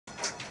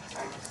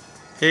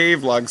Hey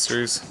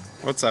vlogsters,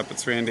 what's up?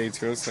 It's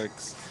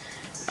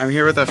Randy206. I'm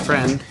here with a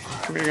friend.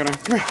 Come here, Gunner.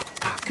 Come here.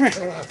 Come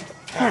here.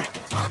 Come here.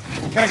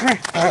 Gunner, come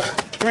here.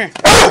 Come here.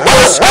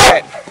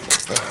 Quiet.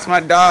 It's my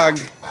dog.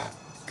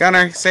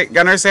 Gunner, say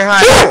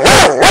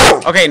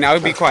hi. Okay, now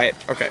be quiet.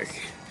 Okay.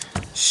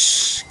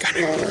 Shh,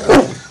 Gunner.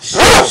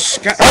 Shh,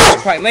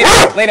 Gunner. Quiet.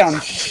 Lay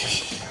down.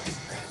 Shh.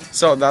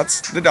 So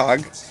that's the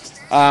dog.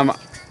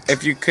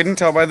 If you couldn't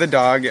tell by the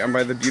dog and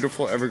by the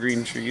beautiful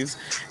evergreen trees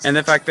and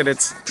the fact that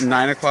it's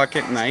 9 o'clock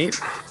at night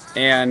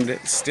and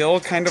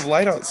still kind of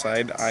light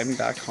outside, I'm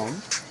back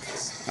home.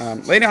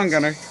 Lay down,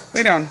 Gunner.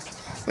 Lay down.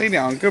 Lay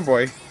down. Good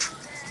boy.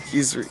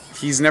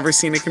 He's never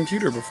seen a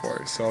computer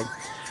before, so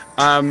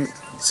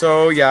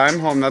yeah, I'm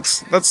home.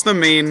 That's the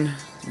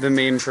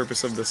main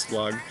purpose of this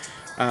vlog.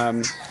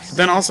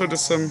 Then also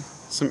just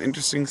some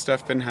interesting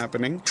stuff been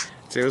happening.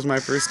 Today was my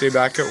first day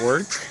back at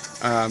work.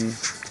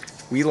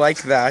 We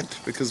like that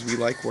because we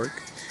like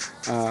work.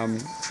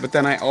 But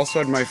then I also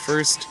had my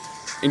first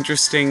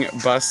interesting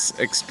bus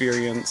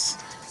experience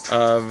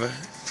of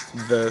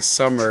the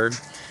summer.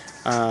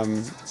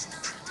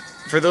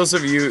 For those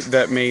of you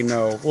that may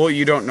know, well,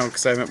 you don't know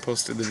because I haven't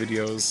posted the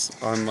videos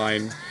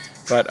online,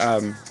 but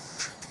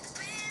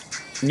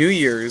New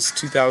Year's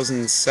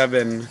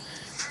 2007,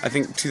 I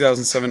think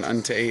 2007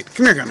 unto 8.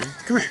 Come here, Gunner.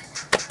 Come here.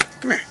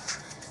 Come here.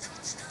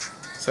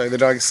 Sorry, the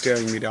dog's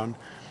staring me down.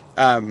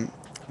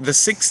 The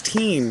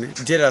 16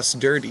 did us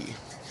dirty.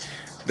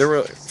 There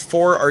were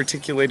 4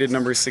 articulated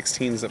number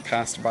 16s that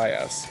passed by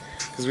us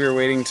because we were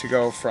waiting to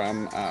go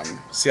from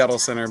Seattle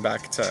Center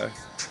back to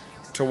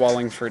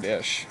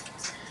Wallingford-ish.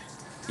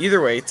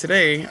 Either way,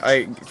 today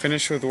I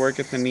finished with work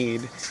at the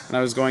Need and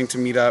I was going to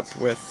meet up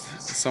with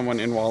someone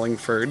in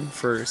Wallingford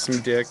for some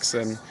dicks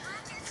and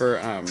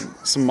for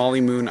some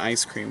Molly Moon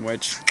ice cream,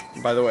 which,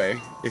 by the way,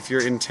 if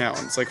you're in town,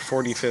 it's like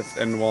 45th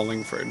and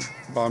Wallingford.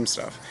 Bomb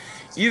stuff.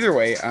 Either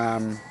way,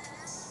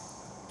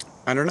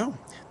 I don't know.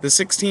 The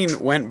 16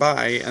 went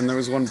by and there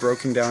was one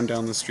broken down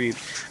the street.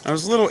 I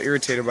was a little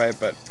irritated by it,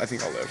 but I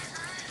think I'll live.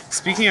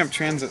 Speaking of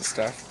transit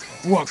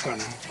stuff, what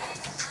Gunner?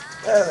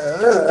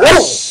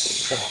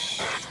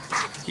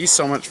 He's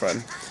so much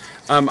fun.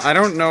 I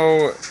don't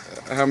know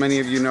how many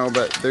of you know,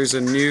 but there's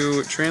a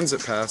new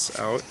transit pass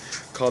out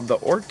called the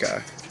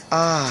Orca.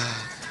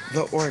 Ah,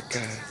 the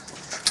Orca.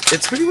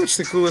 It's pretty much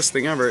the coolest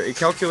thing ever. It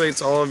calculates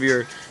all of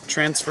your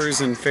transfers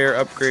and fare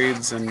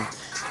upgrades, and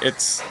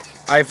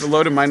I've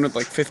loaded mine with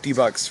like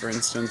 $50 for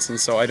instance, and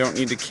so I don't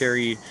need to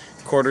carry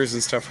quarters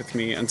and stuff with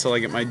me until I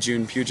get my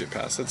June Puget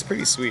Pass. That's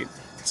pretty sweet.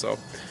 So,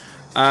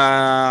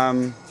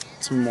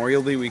 it's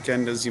Memorial Day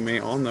weekend, as you may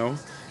all know.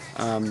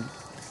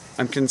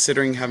 I'm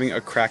considering having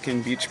a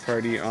Kraken beach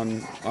party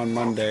on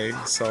Monday,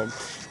 so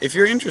if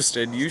you're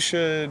interested, you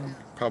should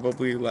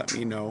probably let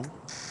me know.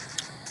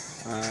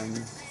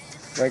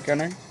 Right,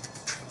 Gunner?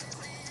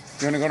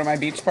 You want to go to my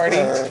beach party?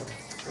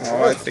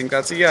 Oh, I think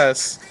that's a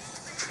yes.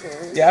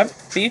 Yeah,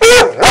 beach?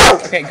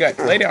 Okay, good.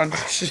 Lay down.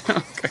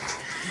 Okay.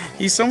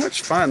 He's so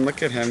much fun.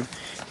 Look at him.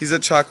 He's a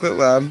chocolate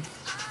lab.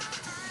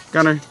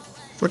 Gunner,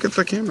 look at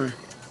the camera.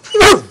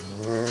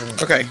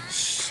 Okay.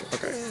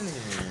 Okay.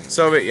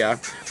 So, but yeah.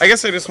 I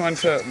guess I just wanted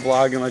to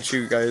vlog and let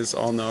you guys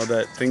all know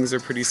that things are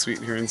pretty sweet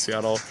here in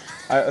Seattle.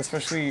 I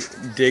especially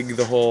dig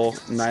the whole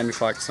 9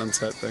 o'clock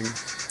sunset thing.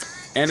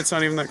 And it's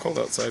not even that cold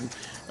outside.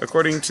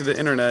 According to the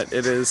internet,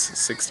 it is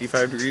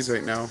 65 degrees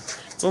right now.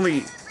 It's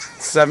only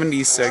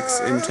 76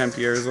 in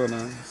Tempe,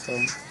 Arizona. So,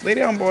 lay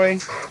down, boy.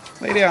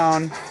 Lay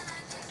down.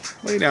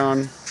 Lay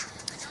down.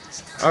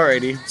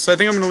 Alrighty. So I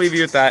think I'm going to leave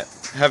you with that.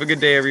 Have a good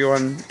day,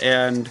 everyone,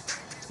 and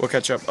we'll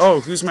catch up. Oh,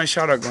 who's my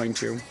shout-out going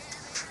to?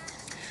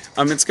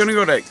 It's going to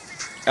go to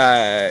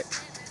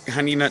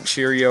Honey Nut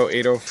Cheerio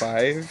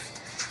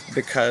 805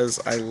 because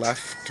I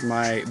left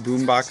my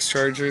boombox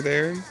charger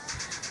there.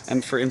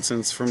 And for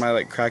instance, for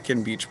my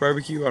Kraken Beach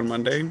barbecue on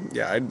Monday,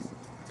 yeah,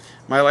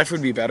 my life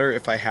would be better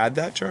if I had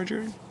that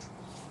charger.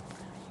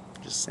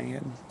 Just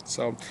saying.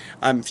 So,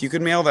 if you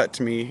could mail that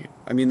to me,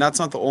 I mean, that's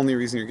not the only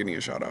reason you're getting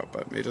a shout out,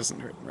 but it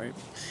doesn't hurt, right?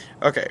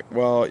 Okay,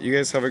 well, you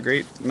guys have a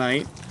great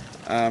night.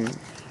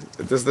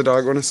 Does the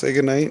dog want to say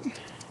goodnight?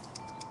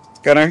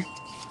 Gunner?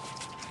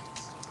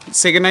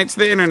 Say goodnight to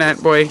the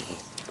internet, boy.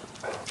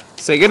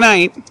 Say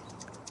goodnight.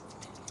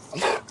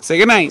 Say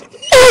goodnight.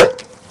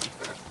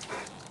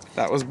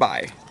 That was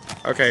bye.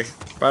 Okay,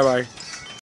 bye-bye.